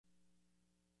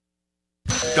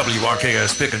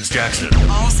WRKS Pickens Jackson.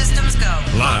 All systems go.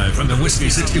 Live from the Whiskey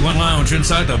 61 Lounge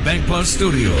inside the Bank Plus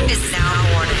studio. This is Out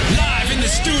of Order. Live in the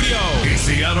studio. It's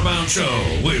the Out of Bounds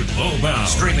Show with Bo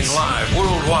Bounds. Streaming live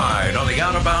worldwide on the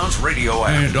Out of Bounds radio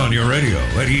app. And on your radio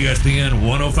at ESPN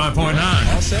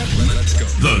 105.9. All set? Let's go.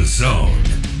 The Zone.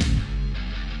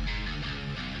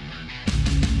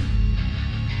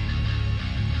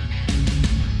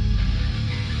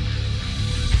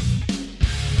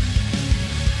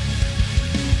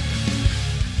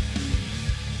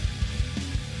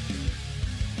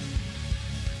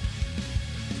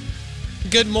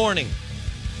 Good morning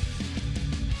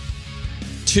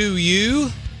to you.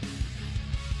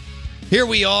 Here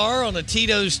we are on a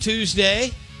Tito's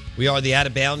Tuesday. We are the Out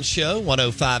of Bounds Show,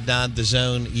 105.9 The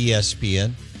Zone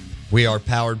ESPN. We are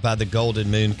powered by the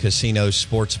Golden Moon Casino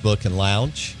Sportsbook and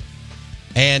Lounge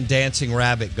and Dancing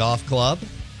Rabbit Golf Club.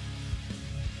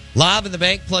 Live in the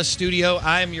Bank Plus studio,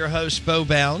 I am your host, Bo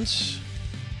Bounds.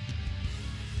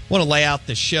 Want to lay out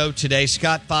the show today.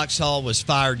 Scott Foxhall was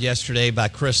fired yesterday by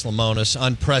Chris Lemonis,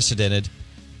 unprecedented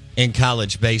in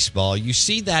college baseball. You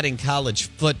see that in college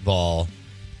football,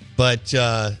 but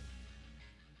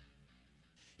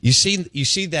you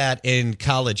see that in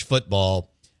college football,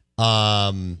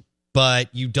 but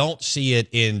you don't see it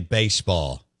in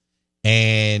baseball.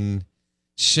 And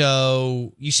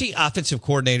so you see offensive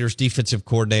coordinators, defensive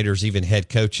coordinators, even head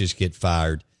coaches get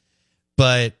fired,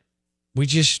 but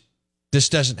this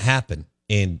doesn't happen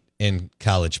in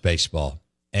college baseball.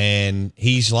 And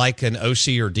he's like an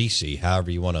OC or DC,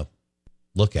 however you want to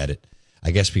look at it.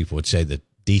 I guess people would say that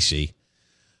DC,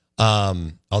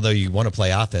 although you want to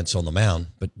play offense on the mound,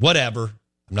 but whatever.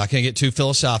 I'm not going to get too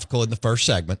philosophical in the first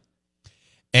segment.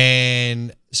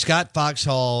 And Scott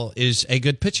Foxhall is a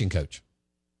good pitching coach,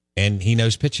 and he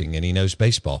knows pitching and he knows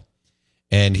baseball.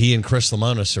 And he and Chris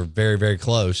Lemonis are very, very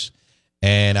close.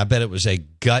 And I bet it was a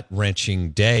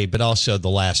gut-wrenching day, but also the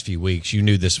last few weeks. You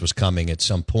knew this was coming at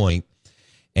some point.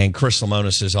 And Chris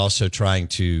Lemonis is also trying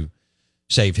to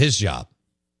save his job.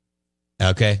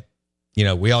 Okay? You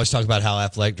know, we always talk about how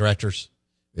athletic directors,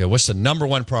 what's the number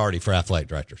one priority for athletic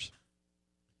directors?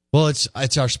 Well,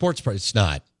 it's our sports. It's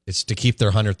not. It's to keep their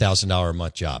 $100,000 a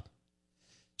month job.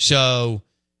 So,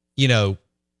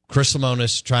 Chris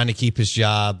Lemonis trying to keep his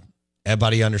job.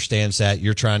 Everybody understands that.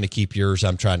 You're trying to keep yours.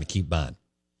 I'm trying to keep mine.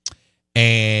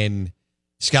 And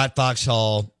Scott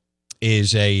Foxhall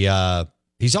is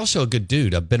he's also a good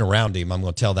dude. I've been around him. I'm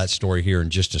going to tell that story here in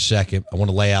just a second. I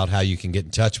want to lay out how you can get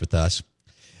in touch with us.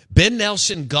 Ben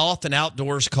Nelson Golf and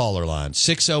Outdoors caller line,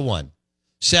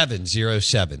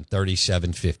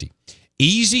 601-707-3750.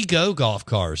 Easy go golf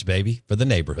cars, baby, for the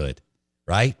neighborhood,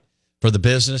 right? For the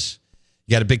business.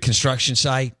 You got a big construction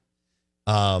site.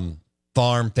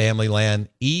 Farm, family land,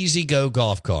 easy go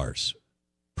golf cars,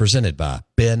 presented by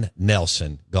Ben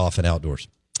Nelson Golf and Outdoors.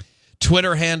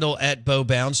 Twitter handle at Bo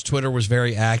Bounds. Twitter was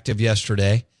very active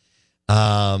yesterday. We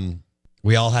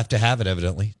all have to have it,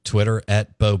 evidently. Twitter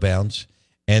at Bo Bounds.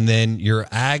 And then your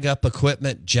Ag Up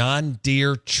Equipment John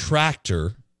Deere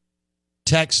tractor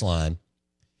text line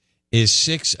is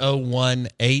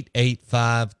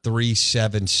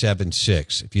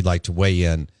 601-885-3776. If you'd like to weigh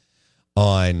in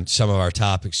on some of our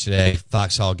topics today,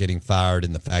 Foxhall getting fired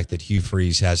and the fact that Hugh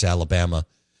Freeze has Alabama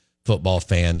football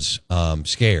fans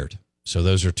scared. So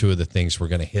those are two of the things we're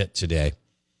going to hit today.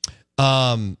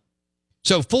 So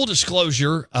full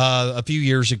disclosure, a few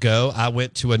years ago, I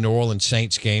went to a New Orleans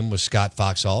Saints game with Scott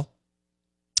Foxhall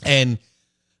and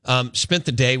spent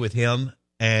the day with him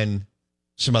and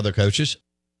some other coaches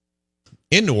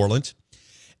in New Orleans.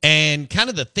 And kind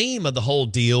of the theme of the whole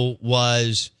deal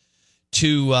was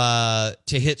to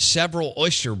hit several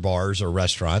oyster bars or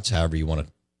restaurants, however you want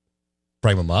to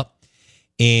frame them up,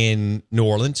 in New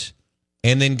Orleans,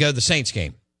 and then go to the Saints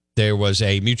game. There was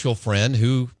a mutual friend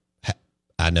who,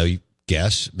 I know you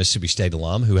guess, Mississippi State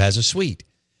alum, who has a suite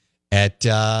at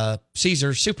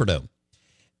Caesars Superdome.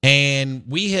 And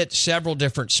we hit several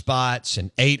different spots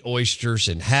and ate oysters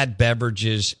and had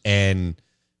beverages and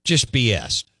just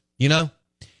BS,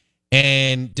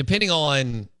 And depending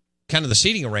on kind of the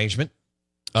seating arrangement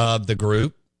of the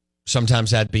group,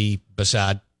 sometimes that'd be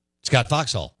beside Scott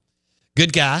Foxhall.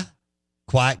 Good guy,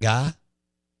 quiet guy,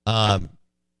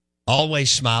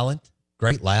 always smiling,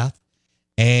 great laugh.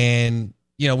 And,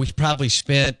 we probably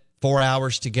spent 4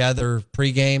 hours together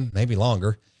pregame, maybe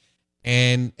longer.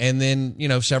 And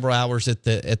then, several hours at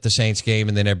the Saints game.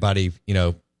 And then everybody,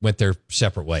 went their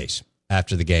separate ways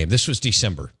after the game. This was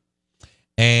December.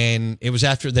 And it was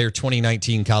after their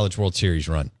 2019 College World Series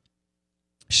run.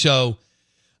 So,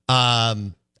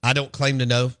 I don't claim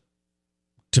to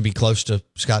be close to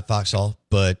Scott Foxhall,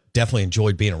 but definitely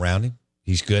enjoyed being around him.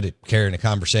 He's good at carrying a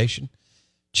conversation,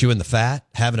 chewing the fat,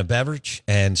 having a beverage,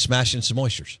 and smashing some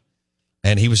oysters.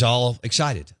 And he was all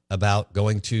excited about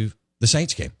going to the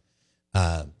Saints game.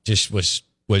 Just was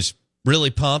really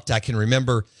pumped. I can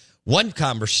remember one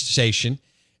conversation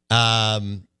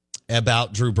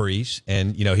about Drew Brees,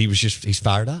 and he's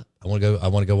fired up. I want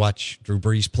to go watch Drew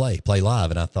Brees play live.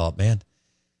 And I thought, man,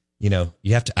 I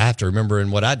have to remember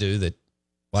in what I do that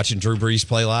watching Drew Brees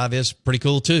play live is pretty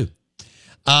cool too.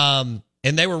 And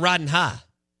they were riding high,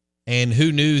 and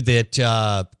who knew that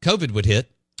COVID would hit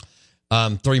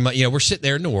 3 months. We're sitting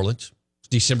there in New Orleans,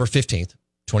 December 15th,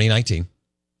 2019,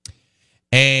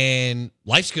 and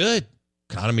life's good.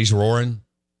 Economy's roaring.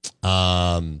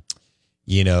 We're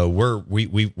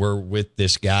with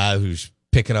this guy who's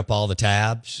picking up all the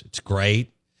tabs. It's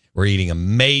great. We're eating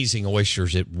amazing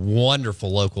oysters at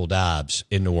wonderful local dives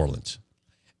in New Orleans.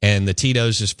 And the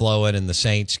Tito's is flowing, and the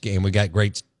Saints game, we got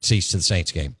great seats to the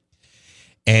Saints game.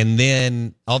 And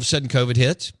then all of a sudden COVID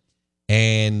hits,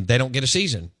 and they don't get a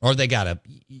season. Or they got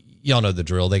y'all know the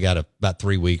drill, they got about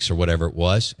 3 weeks or whatever it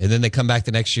was. And then they come back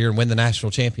the next year and win the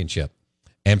national championship.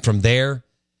 And from there,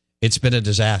 it's been a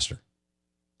disaster.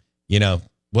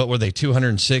 What were they,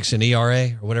 206 in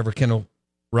ERA or whatever Kendall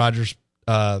Rogers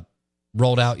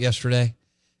rolled out yesterday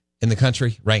in the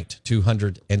country, ranked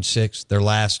 206. They're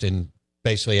last in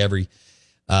basically every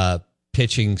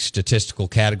pitching statistical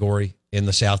category in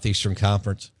the Southeastern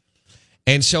Conference.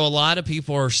 And so a lot of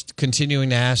people are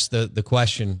continuing to ask the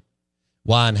question,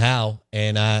 why and how?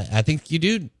 And I think you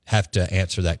do have to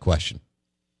answer that question.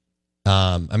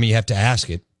 You have to ask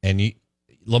it. And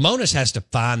Lamonis has to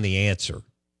find the answer.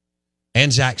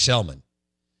 And Zach Selman.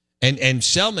 And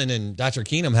Selman and Dr.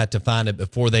 Keenum had to find it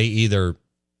before they either,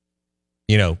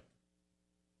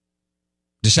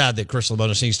 decide that Chris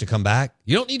Lamonis needs to come back.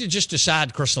 You don't need to just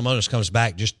decide Chris Lamonis comes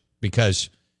back just because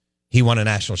he won a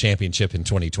national championship in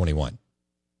 2021.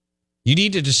 You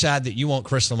need to decide that you want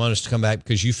Chris Lamonis to come back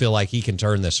because you feel like he can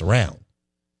turn this around.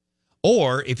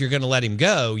 Or if you're going to let him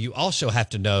go, you also have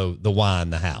to know the why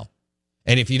and the how.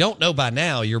 And if you don't know by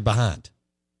now, you're behind.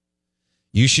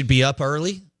 You should be up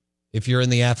early if you're in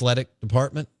the athletic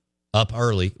department. Up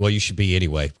early. Well, you should be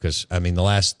anyway because, the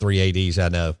last 3 ADs I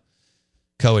know,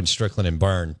 Cohen, Strickland, and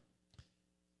Byrne,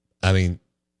 they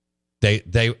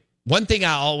one thing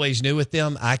I always knew with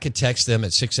them, I could text them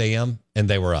at 6 a.m. and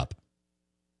they were up.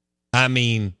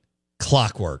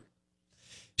 Clockwork.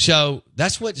 So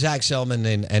that's what Zach Selman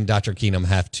and Dr. Keenum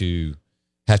have to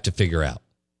figure out.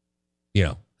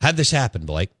 How'd this happen,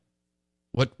 Blake?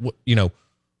 What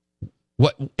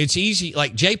it's easy.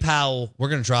 Like Jay Powell, we're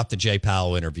going to drop the Jay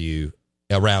Powell interview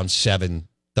around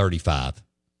 7:35.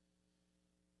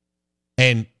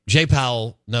 And Jay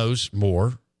Powell knows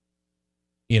more,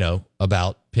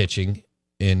 about pitching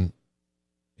in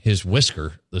his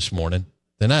whisker this morning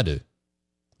than I do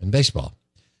in baseball.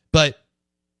 But,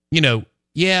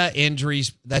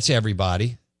 injuries, that's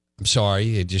everybody. I'm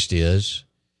sorry, it just is.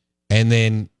 And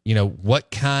then,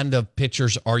 what kind of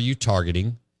pitchers are you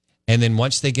targeting? And then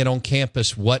once they get on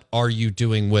campus, what are you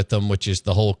doing with them, which is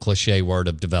the whole cliche word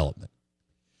of development.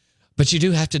 But you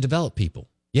do have to develop people.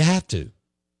 You have to.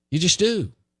 You just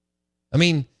do.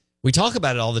 We talk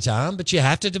about it all the time, but you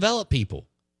have to develop people.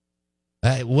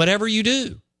 Whatever you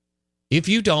do. If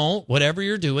you don't, whatever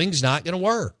you're doing is not going to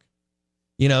work.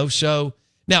 So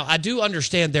now I do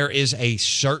understand there is a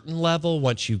certain level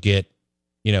once you get,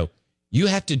 you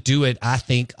have to do it, I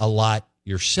think, a lot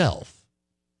yourself.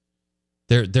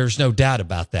 There's no doubt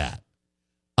about that.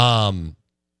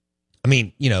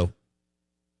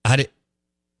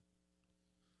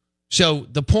 So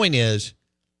the point is,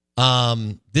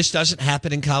 this doesn't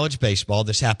happen in college baseball.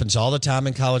 This happens all the time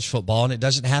in college football, and it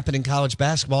doesn't happen in college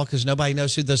basketball because nobody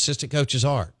knows who the assistant coaches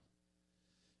are.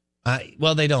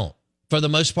 They don't. For the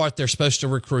most part, they're supposed to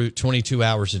recruit 22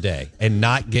 hours a day and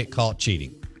not get caught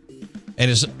cheating. And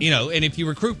and if you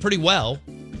recruit pretty well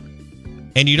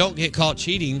and you don't get caught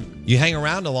cheating, you hang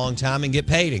around a long time and get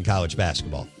paid in college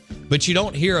basketball. But you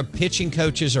don't hear of pitching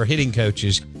coaches or hitting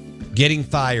coaches getting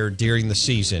fired during the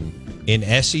season in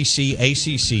SEC,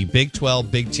 ACC, Big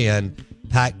 12, Big 10,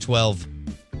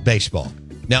 Pac-12 baseball.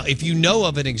 Now, if you know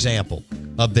of an example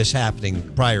of this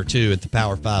happening prior to at the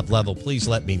Power 5 level, please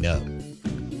let me know.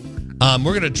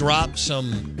 We're going to drop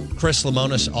some Chris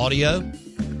Lamonis audio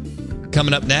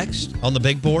coming up next on the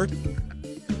big board.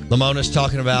 Lamonis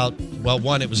talking about,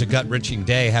 one, it was a gut-wrenching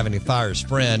day having to fire his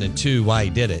friend, and two, why he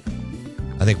did it.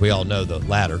 I think we all know the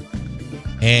latter.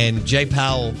 And Jay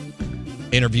Powell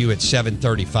interview at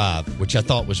 7:35, which I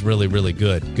thought was really, really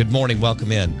good. Good morning.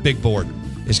 Welcome in. Big Board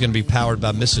is going to be powered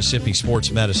by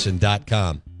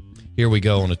MississippiSportsMedicine.com. Here we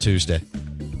go on a Tuesday.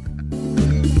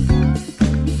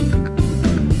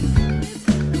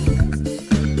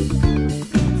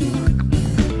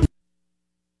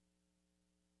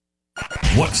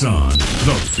 What's on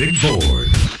the big board?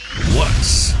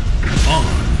 What's on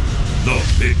the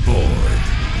big board?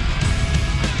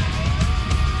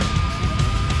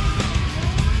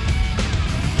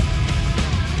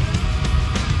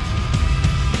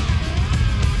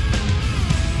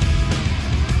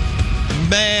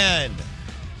 Man,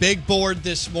 big board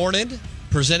this morning,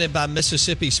 presented by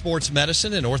Mississippi Sports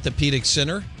Medicine and Orthopedic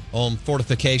Center on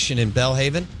Fortification in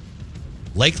Belhaven.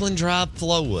 Lakeland Drive,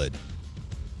 Flowood.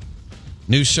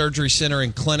 New surgery center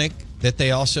and clinic that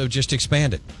they also just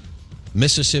expanded.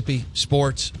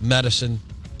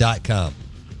 MississippiSportsMedicine.com.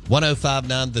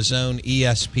 105.9 The Zone,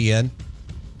 ESPN.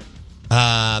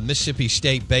 Mississippi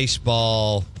State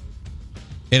baseball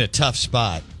in a tough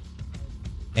spot.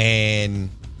 And,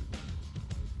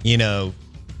 you know,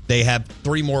 they have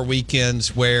 3 more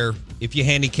weekends where if you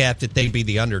handicapped it, they'd be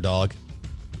the underdog.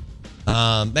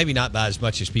 Maybe not by as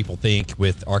much as people think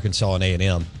with Arkansas and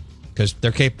A&M, because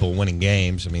they're capable of winning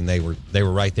games. I mean, they were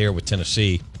right there with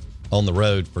Tennessee on the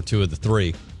road for 2 of the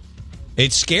 3.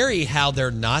 It's scary how they're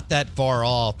not that far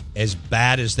off as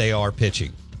bad as they are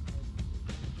pitching.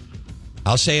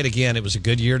 I'll say it again. It was a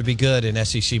good year to be good in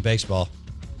SEC baseball.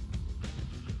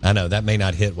 I know that may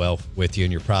not hit well with you,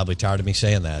 and you're probably tired of me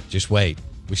saying that. Just wait.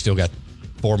 We still got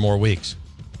 4 more weeks,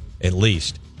 at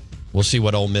least. We'll see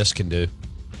what Ole Miss can do.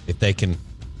 If they can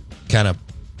kind of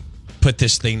put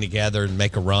this thing together and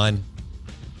make a run,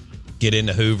 get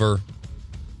into Hoover,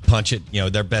 punch it. You know,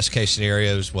 their best case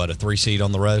scenario is, a 3 seed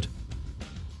on the road?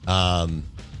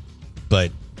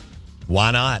 But why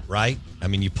not, right? I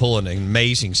mean, you pull an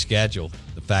amazing schedule.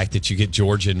 The fact that you get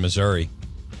Georgia and Missouri,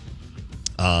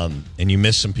 and you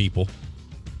miss some people.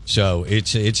 So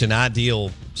it's an ideal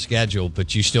schedule,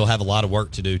 but you still have a lot of work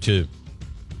to do, too.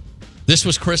 This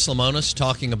was Chris Lemonis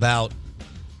talking about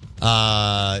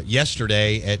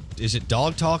yesterday at, is it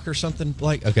Dog Talk or something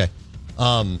like? Okay.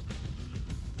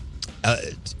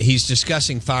 He's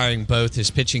discussing firing both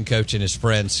his pitching coach and his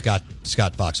friend, Scott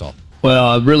Foxhall.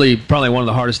 Well, really, probably one of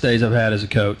the hardest days I've had as a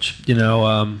coach. We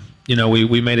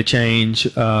made a change.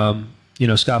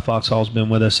 Scott Foxhall's been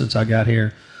with us since I got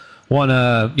here. Won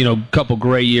a couple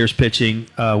great years pitching.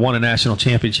 Won a national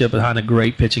championship behind a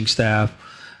great pitching staff.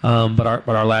 But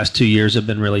our last 2 years have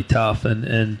been really tough.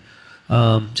 And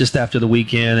just after the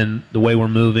weekend and the way we're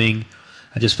moving,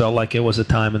 I just felt like it was the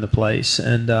time and the place.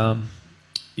 And I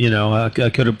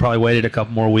could have probably waited a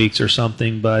couple more weeks or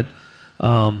something, but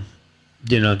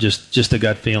just a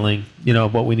gut feeling,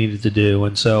 of what we needed to do.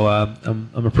 And so I'm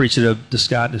appreciative to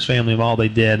Scott and his family of all they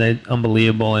did. They're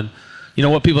unbelievable. And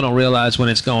what people don't realize when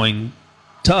it's going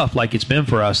tough, like it's been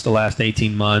for us the last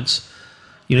 18 months,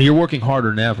 you're working harder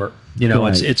than ever.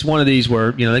 Right. It's one of these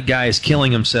where, that guy is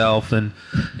killing himself and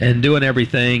doing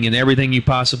everything you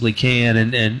possibly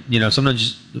can. And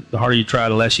sometimes the harder you try,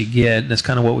 the less you get. And that's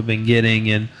kind of what we've been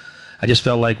getting. And I just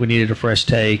felt like we needed a fresh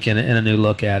take and a new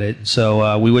look at it.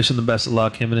 So we wish him the best of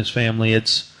luck, him and his family.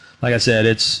 It's, like I said,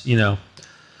 it's, wins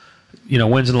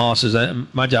and losses.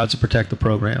 My job is to protect the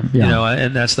program,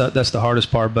 and that's the hardest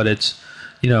part. But it's,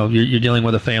 you're dealing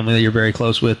with a family that you're very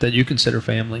close with that you consider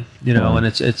family, and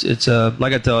it's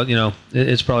like I tell,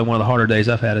 it's probably one of the harder days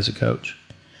I've had as a coach.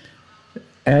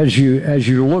 As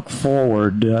you look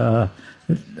forward,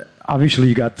 obviously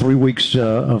you got 3 weeks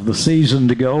of the season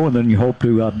to go, and then you hope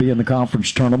to be in the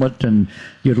conference tournament, and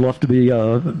you'd love to be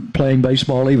playing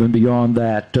baseball even beyond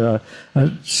that.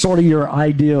 Sort of your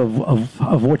idea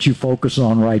of what you focus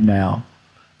on right now.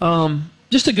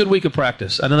 Just a good week of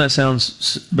practice. I know that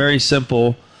sounds very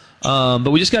simple,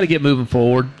 but we just got to get moving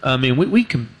forward. I mean, we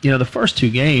can, the first 2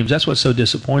 games, that's what's so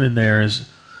disappointing there is,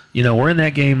 we're in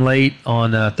that game late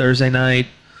on Thursday night.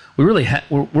 We really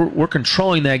we're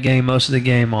controlling that game, most of the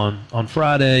game on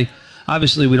Friday.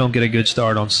 Obviously, we don't get a good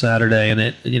start on Saturday, and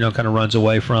it kind of runs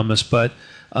away from us. But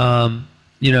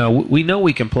we know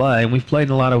we can play, and we've played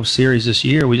in a lot of series this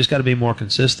year. We just got to be more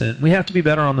consistent. We have to be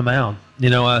better on the mound.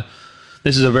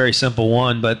 This is a very simple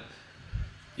one, but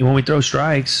when we throw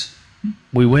strikes,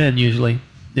 we win usually.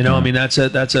 I mean that's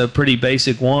a pretty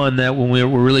basic one that when we're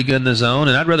really good in the zone,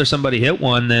 and I'd rather somebody hit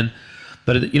one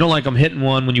but you don't like them hitting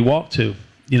one when you walk to.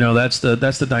 That's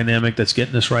the dynamic that's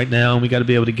getting us right now, and we got to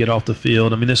be able to get off the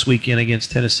field. I mean, this weekend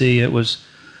against Tennessee, it was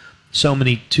so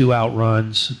many 2-out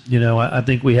runs. I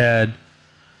think we had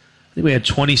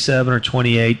 27 or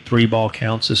 28 3-ball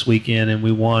counts this weekend, and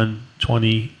we won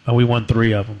 3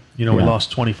 of them. We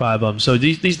lost 25 of them. So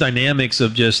these dynamics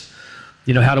of just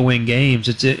how to win games,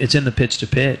 it's in the pitch to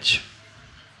pitch.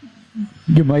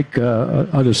 You make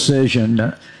a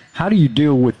decision. How do you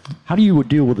deal with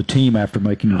a team after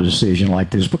making a decision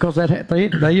like this? Because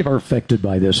they are affected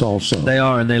by this also. They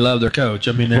are, and they love their coach.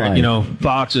 I mean, Right.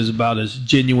 Fox is about as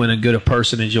genuine and good a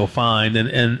person as you'll find,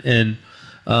 and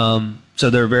so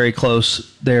they're very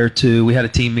close there too. We had a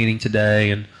team meeting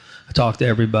today, and I talked to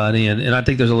everybody, and I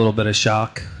think there's a little bit of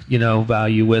shock,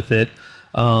 value with it.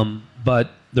 But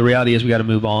the reality is we got to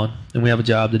move on, and we have a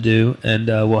job to do, and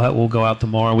we'll go out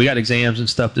tomorrow. We got exams and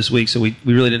stuff this week, so we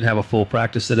really didn't have a full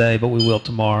practice today, but we will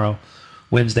tomorrow,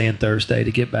 Wednesday and Thursday,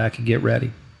 to get back and get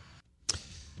ready.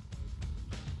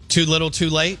 Too little, too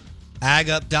late?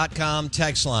 AgUp.com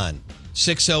text line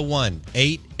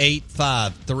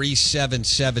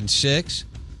 601-885-3776.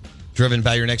 Driven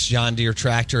by your next John Deere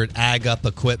tractor at Ag Up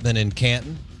Equipment in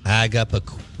Canton, Ag Up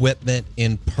Equipment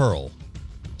in Pearl.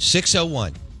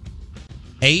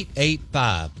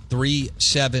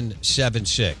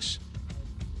 601-885-3776.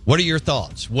 What are your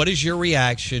thoughts? What is your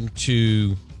reaction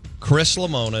to Chris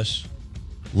Lemonis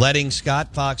letting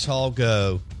Scott Foxhall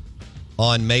go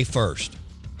on May 1st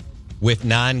with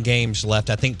 9 games left?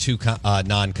 I think 2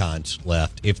 non-cons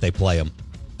left if they play them.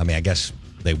 I mean, I guess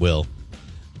they will,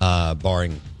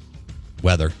 barring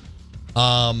weather.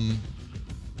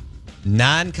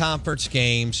 9 conference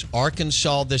games.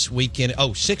 Arkansas this weekend.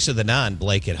 6 of the 9,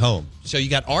 Blake, at home. So you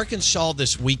got Arkansas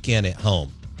this weekend at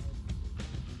home.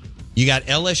 You got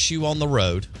LSU on the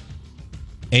road.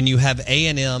 And you have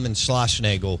A&M and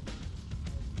Schlossnagel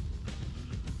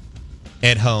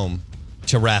at home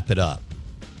to wrap it up.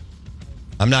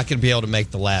 I'm not going to be able to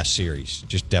make the last series,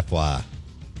 just FYI.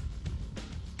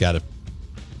 Got a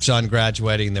son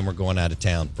graduating, and then we're going out of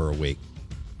town for a week.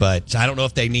 But I don't know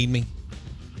if they need me.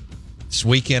 This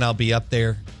weekend I'll be up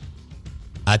there.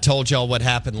 I told y'all what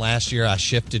happened last year. I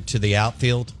shifted to the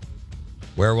outfield.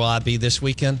 Where will I be this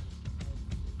weekend?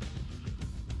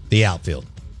 The outfield,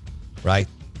 right?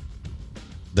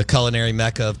 The culinary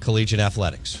mecca of collegiate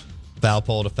athletics. Foul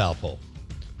pole to foul pole.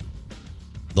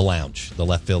 The lounge, the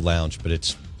left field lounge, but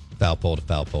it's foul pole to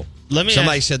foul pole.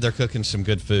 Somebody said they're cooking some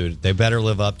good food. They better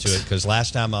live up to it, because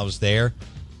last time I was there,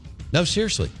 no,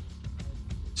 seriously,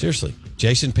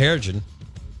 Jason Peregrine,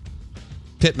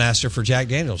 pitmaster for Jack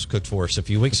Daniels, cooked for us a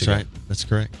few weeks ago. That's right. That's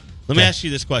correct. Let me ask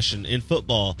you this question. In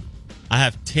football, I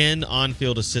have 10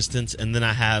 on-field assistants, and then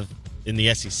I have, in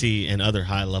the SEC and other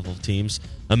high-level teams,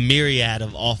 a myriad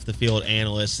of off-the-field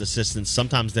analysts, assistants.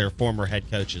 Sometimes they're former head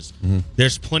coaches. Mm-hmm.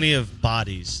 There's plenty of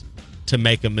bodies to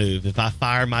make a move. If I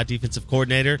fire my defensive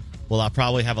coordinator, well, I'll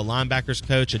probably have a linebackers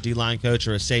coach, a D-line coach,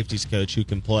 or a safeties coach who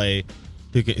can play,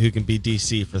 who can be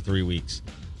DC for 3 weeks.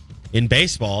 In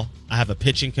baseball, I have a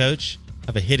pitching coach, I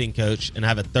have a hitting coach, and I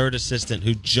have a third assistant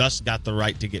who just got the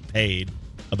right to get paid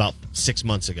about 6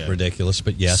 months ago. Ridiculous,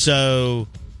 but yes. So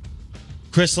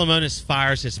Chris Lemonis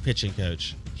fires his pitching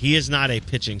coach. He is not a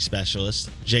pitching specialist.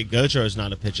 Jake Gautreaux is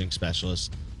not a pitching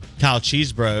specialist. Kyle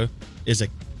Cheesebro is a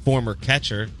former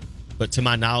catcher, but to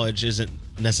my knowledge isn't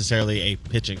necessarily a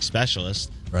pitching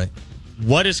specialist. Right.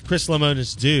 What does Chris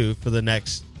Lemonis do for the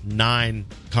next 9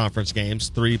 conference games,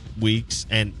 3 weeks,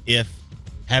 and if,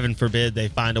 heaven forbid, they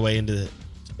find a way into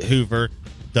Hoover,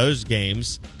 those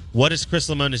games, what does Chris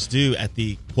Lemonis do at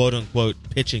the quote-unquote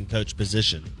pitching coach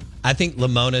position? I think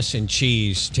Lemonis and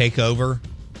Cheese take over,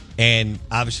 and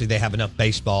obviously they have enough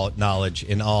baseball knowledge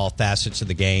in all facets of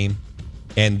the game,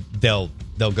 and they'll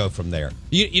go from there.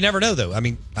 You never know, though. I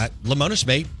mean, Lemonis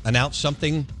may announce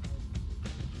something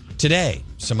today.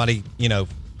 Somebody,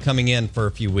 coming in for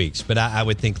a few weeks, but I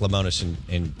would think Lemonis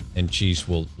and Cheese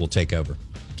will take over.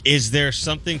 Is there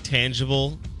something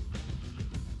tangible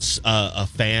a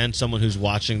fan, someone who's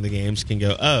watching the games, can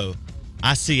go, oh,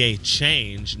 I see a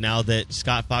change now that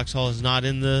Scott Foxhall is not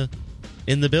in the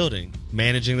building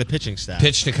managing the pitching staff?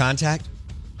 Pitch to contact?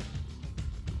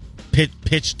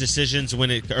 Pitcher decisions when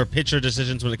it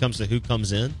comes to who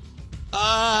comes in?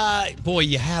 Boy,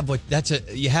 you have what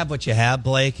you have,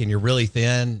 Blake, and you're really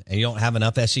thin, and you don't have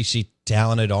enough SEC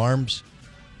talented arms.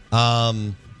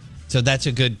 So that's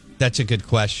a good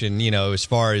question. As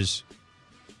far as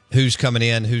who's coming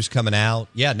in, who's coming out.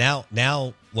 Yeah, now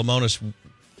Lemonis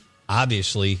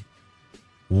obviously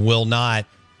will not.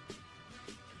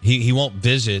 He won't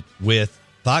visit with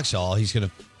Foxhall. He's going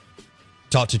to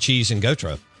talk to Cheese and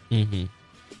Gautreaux. Mm-hmm.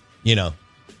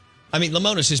 I mean,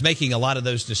 Lemonis is making a lot of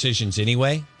those decisions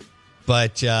anyway,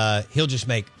 but he'll just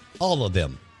make all of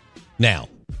them now.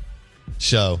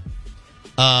 So,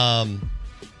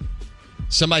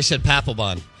 somebody said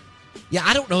Papelbon. Yeah,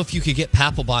 I don't know if you could get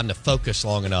Papelbon to focus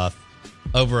long enough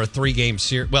over a 3-game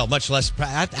series. Well, much less.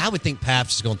 I would think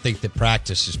Paps is going to think that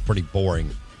practice is pretty boring.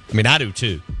 I mean, I do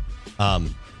too. All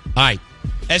right,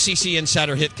 SEC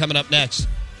Insider Hit coming up next.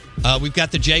 We've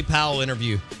got the Jay Powell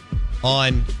interview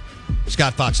on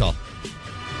Scott Foxhall.